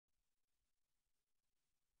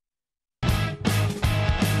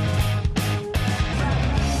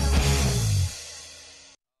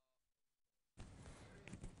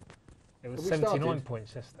was 79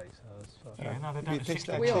 points yesterday. So yeah, no, they're down to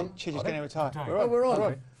 60. Chidge is going to retire. We're on.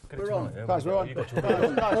 Okay. We're on. Guys, we're on.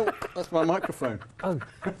 Oh, that's my microphone. Oh,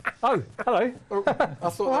 hello. I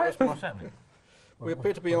thought that was What's happening? We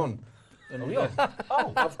appear to be on. And,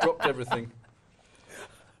 I've dropped everything.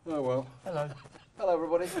 Oh well. Hello. Hello,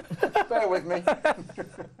 everybody. Bear with me.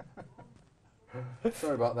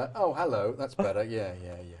 Sorry about that. Oh, hello. That's better. Yeah.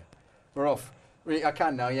 We're off. I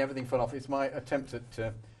can now. Yeah, everything fell off. It's my attempt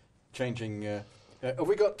at changing. Have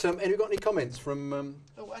we got any comments from?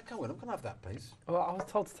 Oh, go on. I'm going to have that, please. Well, I was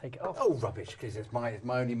told to take it off. Oh, rubbish! Because it's my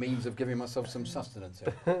only means of giving myself some sustenance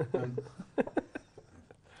here.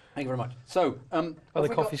 Thank you very much. So, the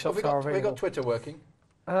coffee shops are available. Have we got Twitter working?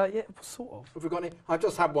 Yeah, sort of. Have we got any? I've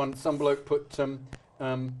just had one. Some bloke put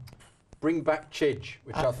bring back Chidge,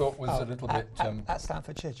 which I thought was a little bit. At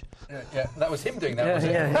Stanford Chidge. Yeah, that was him doing that, was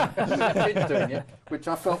it? Yeah. Chidge doing it, which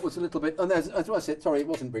I felt was a little bit. And there's, as I said, sorry, it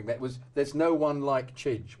wasn't bring back. It was there's no one like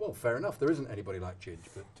Chidge. Well, fair enough. There isn't anybody like Chidge,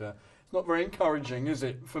 but it's not very encouraging, is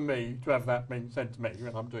it, for me to have that being said to me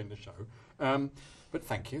when I'm doing the show? But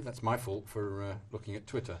thank you. That's my fault for looking at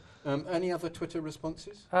Twitter. Any other Twitter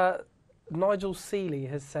responses? Nigel Seeley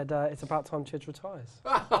has said it's about time Chidge retires.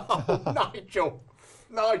 Oh,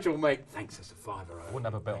 Nigel, mate. Thanks, that's a fiver. I wouldn't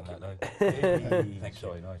have a bet on that, though. Thanks.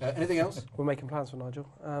 Sorry, Nigel. Anything else? We're making plans for Nigel.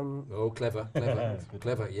 Clever.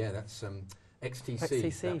 Clever, yeah, that's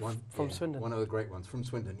XTC, that one. From Swindon. One of the great ones, from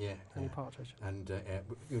Swindon, yeah. Tony Partridge. And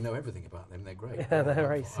you know everything about them, they're great. Yeah,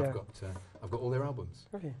 they're ace, yeah. I've got all their albums.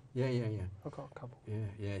 Really? Yeah. I've got a couple.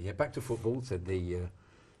 Yeah. Back to football, said the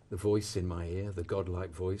voice in my ear, the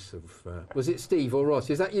godlike voice of... was it Steve or Ross?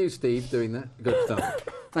 Is that you, Steve, doing that? Good stuff.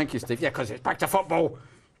 Thank you, Steve. Yeah, because it's back to football.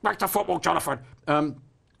 Back to football, Jonathan.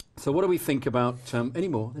 So what do we think about... any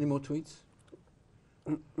more tweets?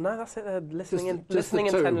 No, that's it. They're listening Just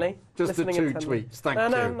intently. Just the two intently. tweets. Thank you.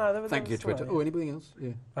 No. Thank you, Twitter. Oh, anybody else?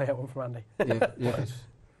 Yeah. I get one from Andy. Yeah.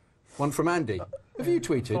 One from Andy. Have you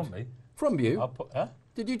tweeted? From me? From you? I'll put, huh?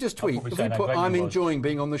 Did you just tweet? probably Have say you no, put, Greg I'm was. enjoying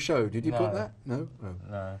being on the show? Did you put No. that? No? Oh.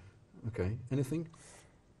 No. Okay. Anything?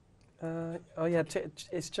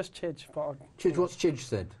 It's just Chidge. Chidge, what's Chidge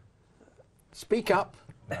said? Speak up.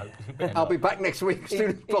 No. I'll be back next week as soon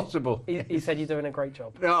as possible. He said you're doing a great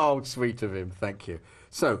job. Oh, sweet of him. Thank you.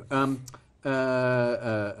 So,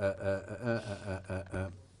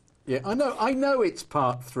 yeah, I know it's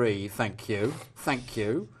part 3. Thank you.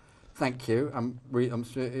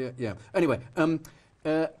 Yeah. Anyway,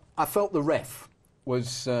 I felt the ref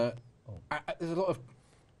was. There's a lot of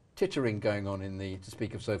tittering going on to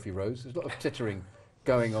speak of Sophie Rose. There's a lot of tittering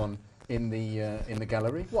going on in the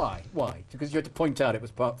gallery. Why? Because you had to point out it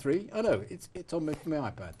was part 3. I know it's on my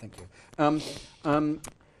iPad. Thank you.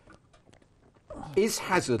 Is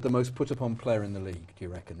Hazard the most put upon player in the league, do you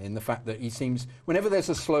reckon? In the fact that he seems, whenever there's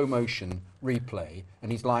a slow motion replay and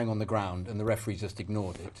he's lying on the ground and the referee just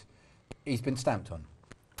ignored it, he's been stamped on.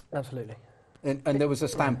 Absolutely. And there was a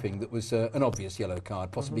stamping that was an obvious yellow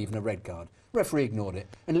card, possibly even a red card. Referee ignored it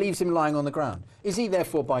and leaves him lying on the ground. Is he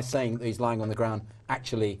therefore, by saying that he's lying on the ground,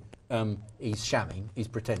 actually he's shamming, he's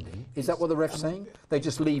pretending? Is that what the ref's saying? They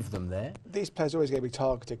just leave them there? These players are always going to be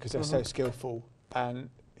targeted because they're so skillful, and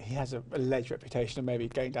he has an alleged reputation of maybe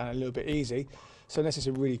going down a little bit easy. So unless it's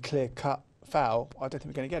a really clear-cut foul, I don't think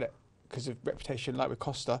we're going to get it because of reputation, like with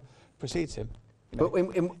Costa, precedes him. But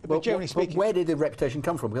generally speaking, where did the reputation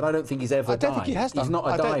come from? Because I don't think he's ever dived. I don't think he has done. He's not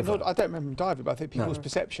a diver. I don't remember him diving, but I think people's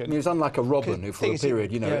perception... He was unlike a Robin who, for a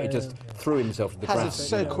period, he just threw himself to the ground. Hazard's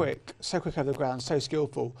so quick over the ground, so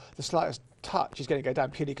skillful. The slightest touch is going to go down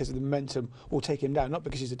purely because of the momentum will take him down, not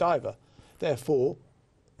because he's a diver. Therefore,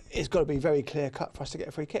 it's got to be very clear-cut for us to get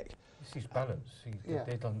a free kick. It's his balance. He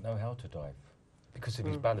doesn't know how to dive because of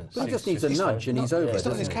his balance. Well, he just needs a nudge and he's over. It's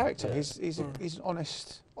not his character. Yeah. He's an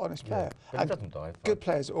honest player. But he doesn't dive. Good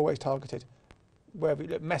players are always targeted. Wherever you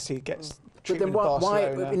look, Messi gets But treatment then of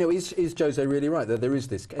Barcelona. is Jose really right that there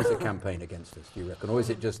is a campaign against us, do you reckon? Or is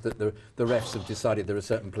it just that the refs have decided there are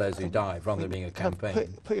certain players who dive rather than being a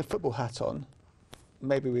campaign? Put your football hat on.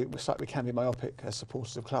 Maybe we can be myopic as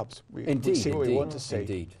supporters of clubs. We see what we want to see.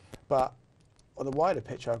 Indeed. But on the wider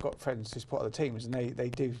picture, I've got friends who support other teams, and they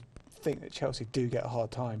do think that Chelsea do get a hard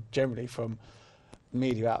time, generally from some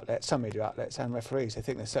media outlets and referees. They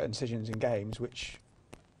think there's certain decisions in games which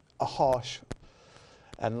are harsh,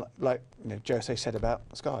 and like Jose said about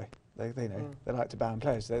Sky, they like to ban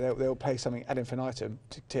players. They'll play something ad infinitum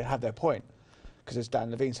to have their point, because as Dan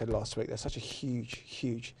Levine said last week, there's such a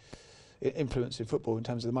huge influence in football in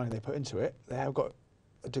terms of the money they put into it. They have got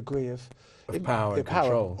a degree of power and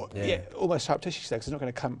control. Almost surreptitiously, because they're not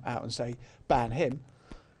going to come out and say ban him,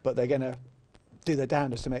 but they're going to do their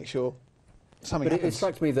damnedest to make sure something But it happens.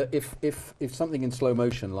 strikes me that if something in slow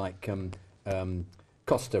motion like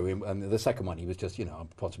Costa, and the second one, he was just,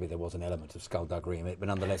 possibly there was an element of skullduggery in it, but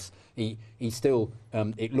nonetheless, he still,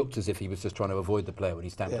 it looked as if he was just trying to avoid the player when he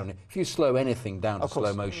stamped on it. If you slow anything down to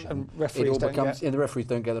slow motion, and it referees all don't becomes, get- the referees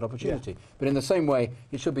don't get that opportunity. But in the same way,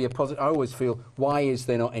 it should be a positive. I always feel, why is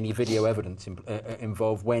there not any video evidence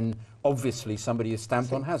involved when obviously somebody has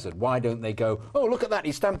stamped on Hazard? Why don't they go, oh, look at that,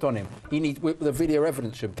 he stamped on him. The video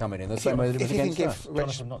evidence should come in the same way that it was against us.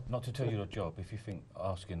 Jonathan, not to tell you your job, if you think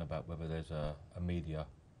asking about whether there's a media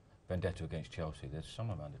vendetta against Chelsea, there's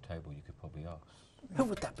someone around the table you could probably ask. Who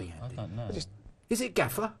would that be, I Andy? don't know. Is it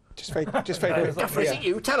Gaffer? Just very quick. Gaffer, is it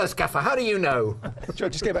you? Tell us, Gaffer, how do you know?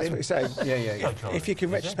 Just get back to what you're saying. Yeah. If you can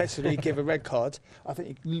retrospectively give a red card, I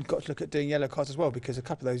think you've got to look at doing yellow cards as well, because a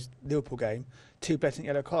couple of those Liverpool game, 2 blatant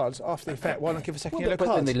yellow cards after the effect. Why not give a second yellow But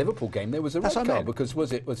card? in the Liverpool game, there was a That's red what I card meant. because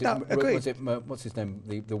was it agreed. what's his name,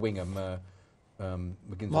 the winger,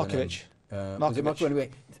 Markovic. Was it Markovic? Anyway,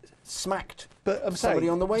 smacked But I'm somebody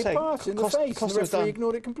saying, on the way past in the face, and the Costa was referee done,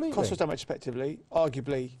 ignored it completely. Costa was done retrospectively.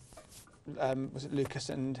 Arguably, was it Lucas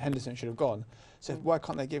and Henderson should have gone. So why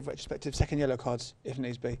can't they give retrospective second yellow cards if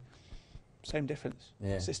needs be? Same difference.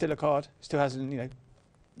 Yeah. So it's still a card. Still hasn't,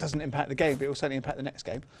 doesn't impact the game, but it will certainly impact the next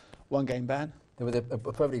game. 1 game ban. There was a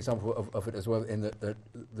perfect example of it as well in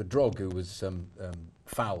the Drog who was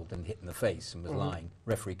fouled and hit in the face and was lying.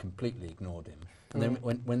 Referee completely ignored him. And then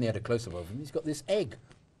when they had a close-up of him, he's got this egg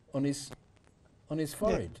on his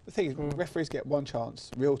forehead. Yeah. The thing is, referees get one chance,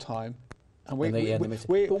 real time, and we but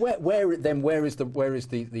where is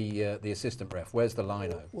the assistant ref? Where's the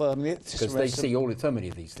lino? well, I mean, Because they see so many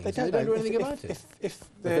of these things. They They don't don't do know. anything about it. If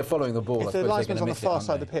They're following the ball, I if suppose the they're linesman's gonna on the miss it, far aren't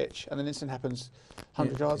side of the they? pitch and an incident happens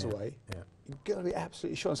 100 yards away, you've got to be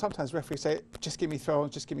absolutely sure. And sometimes referees say, just give me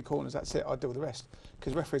throw-ons, just give me corners, that's it, I'll deal with the rest.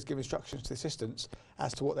 Because referees give instructions to the assistants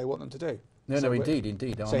as to what they want them to do. No,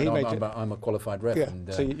 indeed. So I'm a qualified ref, Yeah,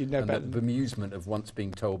 and, so you know and better the than- bemusement of once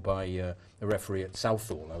being told by the referee at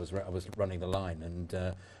Southall, I was running the line,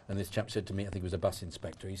 and this chap said to me, I think it was a bus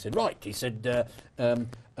inspector, he said, right, he said,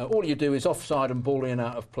 all you do is offside and ball in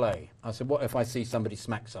out of play. I said, what if I see somebody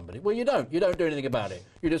smack somebody? Well, you don't do anything about it.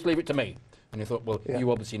 You just leave it to me. And he thought, well,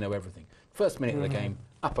 you obviously know everything. First minute of the game,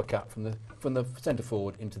 uppercut from the centre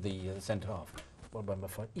forward into the centre half.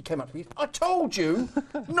 He came up to me. I told you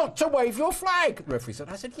not to wave your flag. The referee said.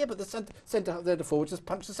 I said, yeah, but the centre forward just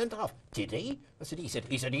punched the centre half. Did he? I said, he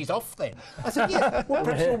said he's off then. I said, yeah. Well,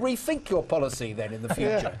 perhaps you'll rethink your policy then in the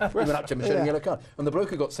future. He went up to him and showed him a yellow card. And the bloke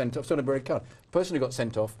who got sent off, showed him a red card. The person who got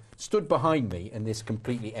sent off stood behind me in this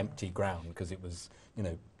completely empty ground because it was,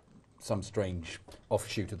 some strange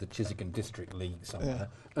offshoot of the Chiswick District League somewhere,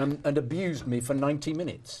 and abused me for 90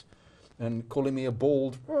 minutes, and calling me a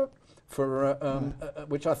bald. For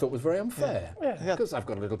which I thought was very unfair, because I've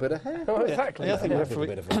got a little bit of hair. Oh, exactly. I think a little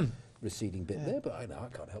bit of a receding bit there, but I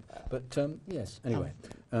can't help. But yes, anyway,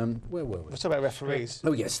 where were we? We're talking about referees.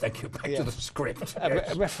 Oh yes, thank you. Back to the script.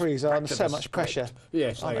 Yes. Referees are Back under to so the much script. pressure.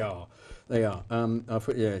 Yes, they are. They are. I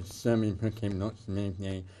put Sammy him not me.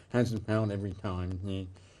 Yeah, Hazard foul every time. Yeah,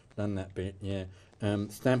 done that bit. Yeah,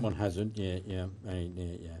 stamp on Hazard. Yeah.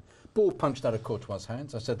 Ball punched out of Courtois'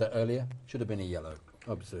 hands. I said that earlier. Should have been a yellow.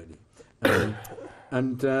 Absolutely.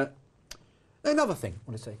 And another thing I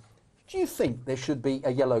want to say, do you think there should be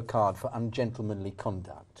a yellow card for ungentlemanly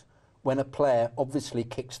conduct when a player obviously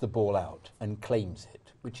kicks the ball out and claims it,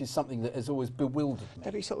 which is something that has always bewildered me?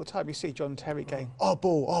 Every sort of time you see John Terry going, our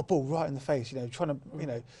ball, right in the face, trying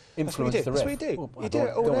to, Influence that's the what ref. you do. Well, You do it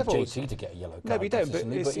at all don't levels. want JT to get a yellow card. No, but you don't, but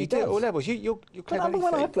you do it at all levels. You claim But when I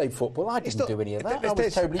anything. played football, I didn't not- do any of that. I there's-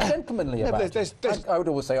 was terribly gentlemanly No, but about it. there's- I would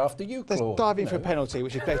always say after you, There's Claude. diving for a penalty,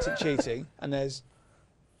 which is blatant cheating, and there's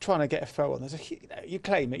trying to get a throw on. You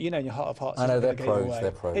claim it, in your heart of hearts. I know, it's they're gonna get you pros, away.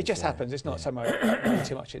 they're pros, It just yeah. happens. It's not something I read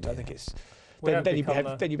too much into. I think it's We have then you become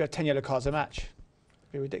have 10 yellow cards a match.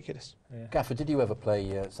 It'd be ridiculous. Yeah. Gaffer, did you ever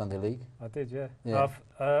play Sunday League? I did, yeah. Yeah.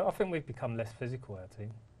 I think we've become less physical, our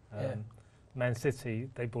team. Yeah. Man City,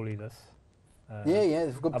 they bullied us. Yeah,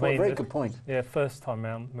 that's a good point. Very good point. Yeah, first time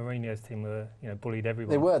round, Mourinho's team were, bullied everyone.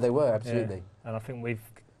 They were, absolutely. Yeah. And I think we've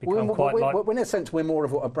become quite like... In a sense, we're more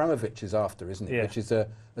of what Abramovich is after, isn't it? Yeah. Which is a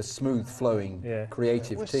smooth flowing,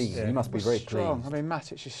 creative team. yeah. You must be very strong. pleased. I mean,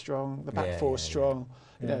 Matic is strong. The back Yeah, four is strong.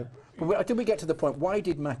 Yeah. But did we get to the point, why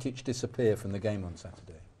did Matic disappear from the game on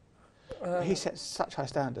Saturday? He sets such high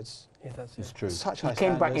standards. Yeah, that's It's it. true. Such He high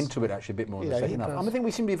came back standards. into it actually a bit more in the Yeah, second he half. does. I think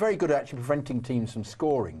we seem to be very good at actually preventing teams from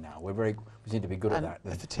scoring now. We seem to be good And at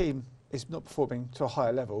that. if the team is not performing to a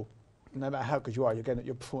higher level, no matter how good you are,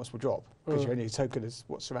 your performance will drop because you're only so good as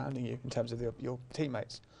what's surrounding you in terms of your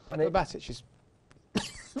teammates. And But Matic is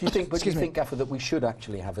Do you think, but do you think, Gaffer, that we should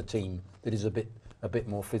actually have a team that is a bit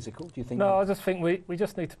more physical? Do you think? No, I just think we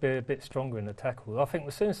just need to be a bit stronger in the tackle. I think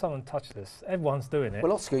as soon as someone touches us, everyone's doing it.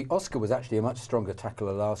 Well, Oscar was actually a much stronger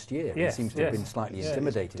tackler last year. Yes, he seems to have been slightly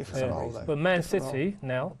intimidated for some reason. But Man City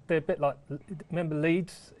now, they're a bit like, remember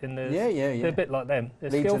Leeds in the... Yeah. They're a bit like them.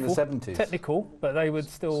 They're Leeds skillful, in the 70s. technical, but they would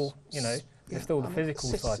still, it's still the physical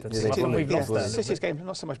side of things. We've lost that. City's game was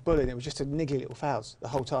not so much bullying, it was just a niggly little fouls the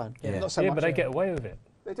whole time. Yeah, not so much but they get away with it.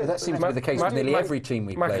 That seems to be the case with nearly every team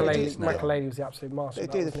we play against now. Makelele was the absolute master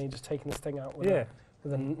of that, wasn't he? Just taking the sting out with a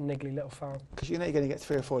niggly little foul. Because you know you're going to get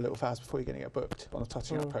 3 or 4 little fouls before you're going to get booked on the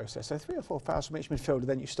touching up process. So 3 or 4 fouls from each midfielder,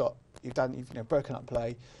 then you stop. You've broken up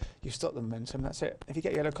play, you stop the momentum, that's it. If you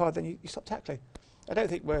get a yellow card, then you stop tackling. I don't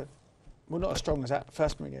think we're not as strong as that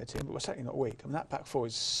first Mourinho team, but we're certainly not weak. I mean, that back four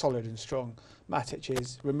is solid and strong. Matic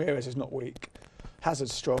is, Ramirez is not weak.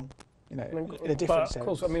 Hazard's strong. In a different sense. Of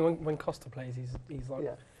course, I mean, when Costa plays, he's like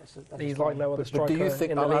he's like no other but striker. Do you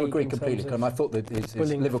think? In the I league agree in completely. terms of I thought that his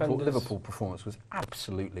Liverpool performance was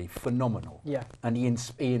absolutely phenomenal. Yeah, and he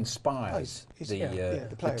inspires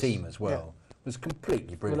the team as well. Yeah. It was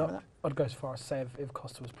completely brilliant. I'd go as far as say if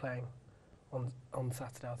Costa was playing on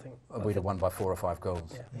Saturday, I think we'd have won by 4 or 5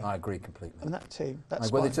 goals. Yeah. I agree completely. And that team,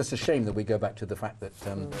 well, it's just a shame that we go back to the fact that,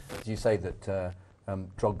 as you say, that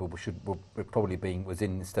Drogba was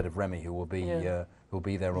in instead of Remy, who will be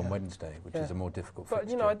there on Wednesday, which is a more difficult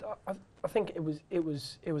fixture. But I think it was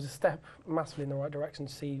a step massively in the right direction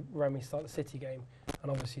to see Remy start the City game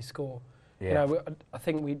and obviously score. Yeah. I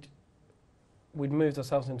think we'd moved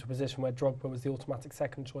ourselves into a position where Drogba was the automatic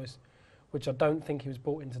second choice, which I don't think he was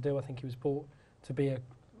brought in to do. I think he was brought to be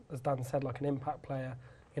as Dan said, like an impact player.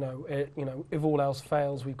 If all else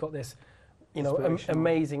fails, we've got this.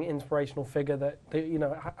 Amazing inspirational figure that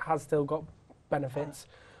has still got benefits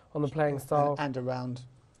on the playing style and around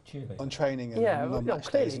on training and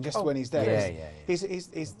non-match days, and just when he's there, he's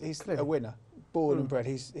a winner, born and bred.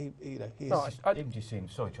 Even just seeing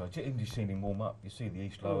him warm up, you see the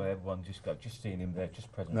East Lower, everyone just seeing him there,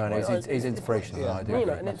 just present. No, he's inspirational. I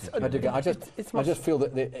just feel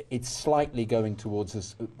that it's slightly going towards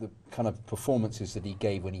the kind of performances that he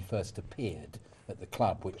gave when he first appeared at the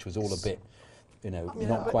club, which was all a bit.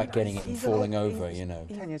 Not quite getting it and falling over, He's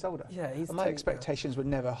 10 years older. Yeah, my expectations were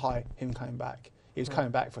never high, him coming back. He was coming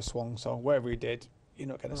back for Swan Song, wherever he did, you're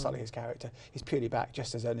not going to sully his character. He's purely back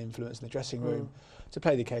just as an influence in the dressing room, to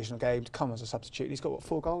play the occasional game, to come as a substitute. He's got,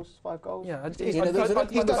 4 goals, 5 goals? Yeah, he's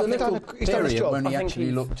done his job. When he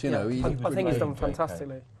actually looked, I think he's done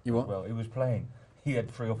fantastically. You what? Well, he was playing. He had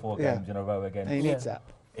 3 or 4 games in a row again. And he needs that.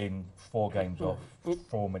 In 4 games off,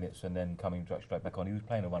 4 minutes, and then coming straight back on. He was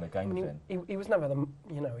playing a run of games then. He was never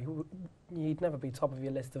he'd never be top of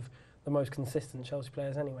your list of the most consistent Chelsea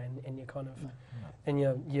players anyway. In your kind of, in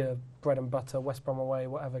your bread and butter West Brom away,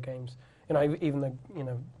 whatever games. Even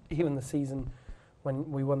the season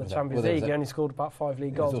when we won the Champions League, he only scored about 5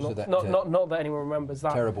 league goals. Not that anyone remembers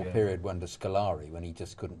that terrible period under Scolari when he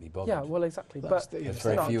just couldn't be bothered. Yeah, well, exactly. There's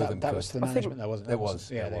very few of them. That was the management, though, wasn't it? It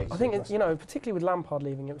was. I think particularly with Lampard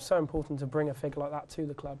leaving, it was so important to bring a figure like that to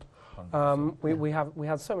the club. We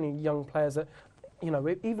had so many young players that,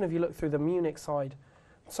 even if you look through the Munich side,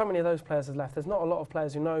 so many of those players have left. There's not a lot of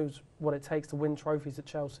players who knows what it takes to win trophies at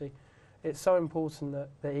Chelsea. It's so important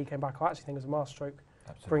that he came back. I actually think it was a masterstroke.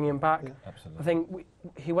 Bringing him back. Yeah. Absolutely. I think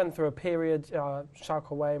he went through a period, Schalke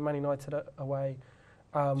away, Man United away,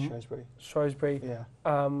 Shrewsbury,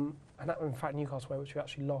 and that, in fact Newcastle away, which we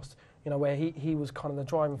actually lost. Where he was kind of the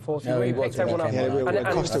driving force. No, he picked everyone up.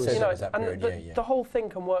 The whole thing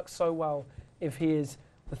can work so well if he is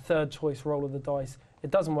the third choice roll of the dice.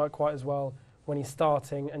 It doesn't work quite as well when he's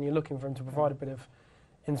starting and you're looking for him to provide a bit of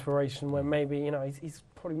inspiration. When maybe he's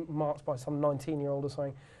probably marked by some 19-year-old or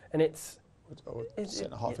something, and it's.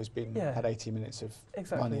 Centre half has had 80 minutes of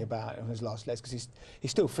running about on his last legs because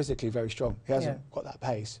he's still physically very strong. He hasn't got that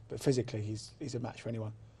pace, but physically he's a match for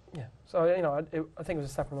anyone. Yeah. So I think it was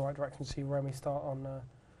a step in the right direction to see Remy start on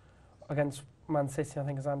against Man City. I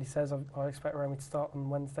think, as Andy says, I expect Remy to start on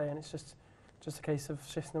Wednesday, and it's just a case of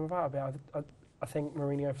shifting him about a bit. I think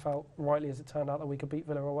Mourinho felt rightly, as it turned out, that we could beat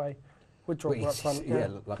Villa away with Drogba up front.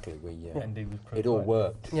 Luckily we it all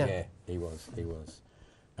worked. Yeah, he was.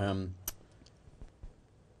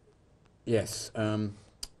 Yes. Jose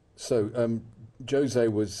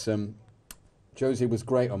was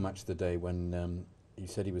great on Match of the Day when he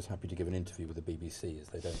said he was happy to give an interview with the BBC, as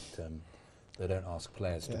they don't ask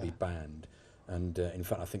players to be banned, and in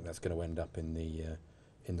fact I think that's going to end up in the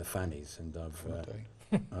fannies, and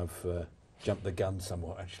I've jumped the gun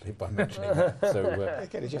somewhat actually by mentioning that. So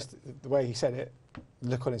again, it's just the way he said it, the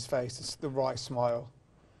look on his face, it's the right smile.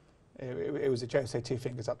 It was a joke, say 2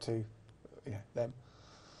 fingers up to them.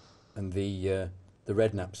 And the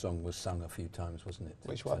Redknapp song was sung a few times, wasn't it?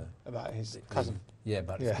 Which one? About his cousin? Yeah,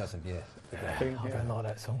 about his cousin, yeah. I don't like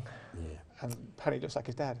that song. Yeah. And apparently he looks like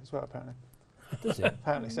his dad as well, apparently. Does it?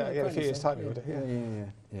 Apparently so, yeah, in a few years' time he would.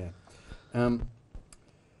 Yeah. I'm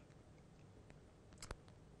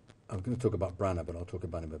going to talk about Branner, but I'll talk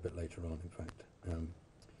about him a bit later on, in fact.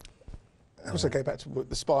 Also go back to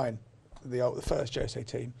the spine, the first Jose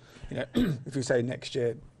team. If you say next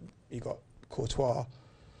year you got Courtois,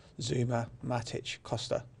 Zuma, Matic,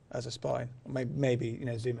 Costa as a spine, maybe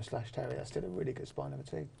Zuma / Terry. That's still a really good spine of a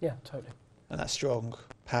team. Yeah, totally. And that's strong,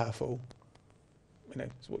 powerful.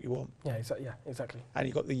 It's what you want. Yeah, exactly. And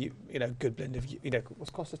you got the good blend of what's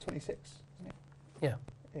Costa 26, isn't it? Yeah.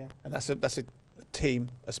 Yeah, and that's a team,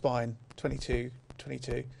 a spine, 22,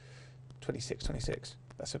 22, 26, 26.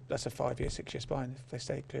 That's a 5-year, 6-year spine if they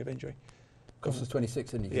stay clear of injury. Costa's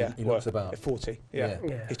 26, isn't he? Yeah, he looks about 40. Yeah.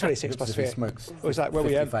 Yeah. He's 26 plus 3. Smokes. It was like when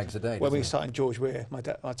 50 fags a day. when we signed George Weir.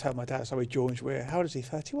 I tell my dad, "Sorry, George Weir. How old is he?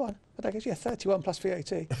 31." My dad goes, "Yeah, 31 plus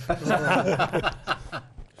VAT."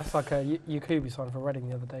 That's like Yakubu signed for Reading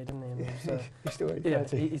the other day, didn't he? And Yeah. he was, He's still 30. yeah,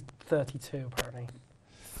 he's 32 apparently.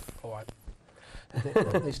 All right.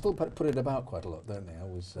 They still put it about quite a lot, don't they? I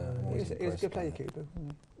was always He was a impressed good by player, that. Cooper.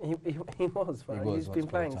 He was. Right? was He's once been upon a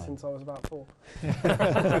playing time. since I was about 4.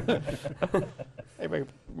 Anyway,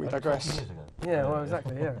 we digress. Yeah, well,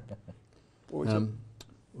 exactly. Yeah. What we talk-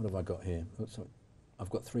 What have I got here? Oh, sorry. I've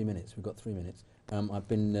got 3 minutes. We've got 3 minutes. I've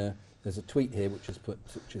been. There's a tweet here which has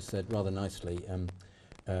said rather nicely.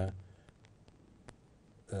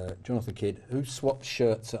 Jonathan Kydd, who swapped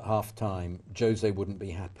shirts at half time? Jose wouldn't be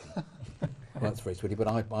happy. Well, that's very sweet. But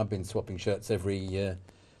I've been swapping shirts every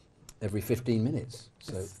 15 minutes.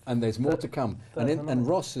 So and there's more to come. And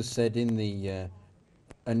Ross has said in the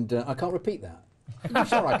I can't repeat that. I'm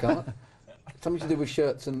sure I can't. Something to do with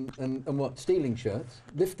shirts and what? Stealing shirts,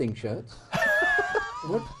 lifting shirts.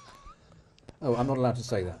 What? Oh, I'm not allowed to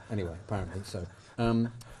say that anyway. Apparently, so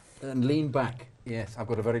and lean back. Yes, I've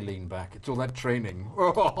got a very lean back. It's all that training.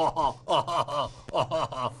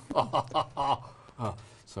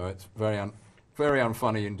 So it's very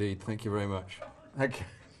unfunny indeed. Thank you very much. Okay.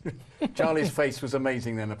 Charlie's face was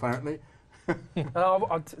amazing then, apparently. To be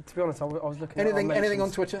honest, I was looking Anything at on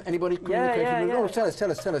Twitter? Anybody Yeah, communicating? yeah. Oh, tell us.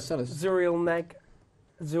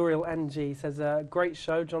 Zuriel NG says, great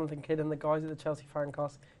show, Jonathan Kydd and the guys at the Chelsea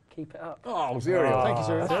FanCast. Keep it up. Oh, Zuriel. Thank you,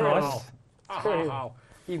 Zuriel. That's nice. Oh.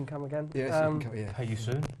 You can come again. Yes, you can come, yeah. Pay you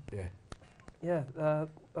soon. Yeah. Yeah,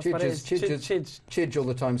 that's what it is. Chidge all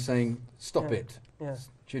the time saying, stop Yeah. it. Yeah.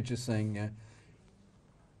 Chidge is saying,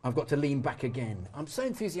 I've got to lean back again. I'm so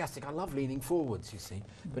enthusiastic. I love leaning forwards, you see.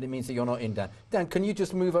 But it means that you're not in, Dan. Dan, can you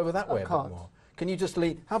just move over that way a bit more? Can you just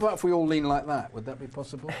lean? How about if we all lean like that? Would that be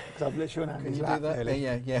possible? Because I've literally on Can Andy's you lap, do that? nearly.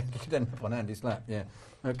 Yeah. You could end up on Andy's lap, yeah.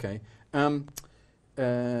 Okay. Yeah,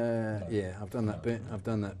 I've done that bit. I've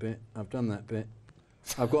done that bit.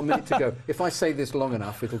 I've got a minute to go. If I say this long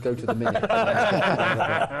enough, it'll go to the minute.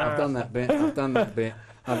 I've done that bit.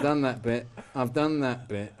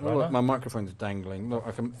 Oh, look, my microphone's dangling. Look,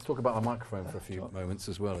 I can talk about the microphone for a few moments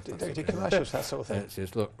as well. Don't you do commercials for that sort of thing? It's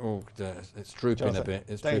just, look, it's drooping Jonathan, a bit.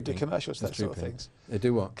 It's don't you do drooping. commercials for that It's sort of drooping. things? They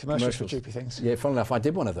do what? Commercials for droopy things. Yeah, funnily enough, I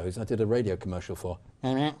did one of those. I did a radio commercial for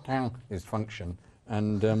his function,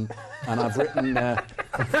 and I've written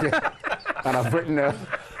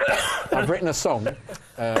I've written a song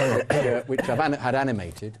which I've had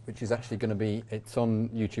animated, which is actually going to be. It's on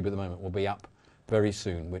YouTube at the moment. Will be up very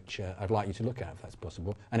soon, which I'd like you to look at if that's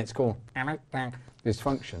possible. And it's called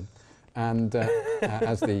Dysfunction, and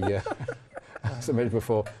as I mentioned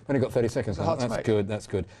before, I've only got 30 seconds. Hard to make. That's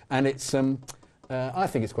good. And it's I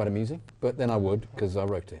think it's quite amusing, but then I would because I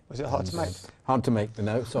wrote it. Was it hard to make? Hard to make,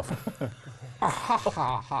 no, soft. Just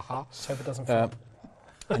hope it doesn't flop.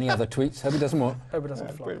 Any other tweets? Hope it doesn't what? Hope it doesn't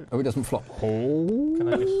flop. Hope it doesn't flop. Can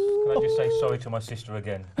I just say sorry to my sister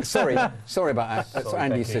again? Sorry about that. That's Sorry,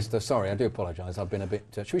 Andy's Becky. sister. Sorry, I do apologise. I've been a bit.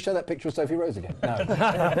 Should we show that picture of Sophie Rose again? No.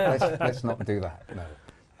 let's not do that. No.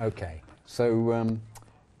 Okay. So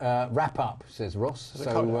wrap up, says Ross.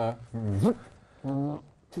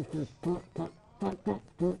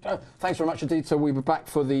 Thanks very much indeed. So we'll be back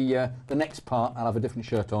for the next part. I'll have a different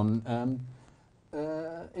shirt on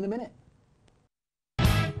in a minute.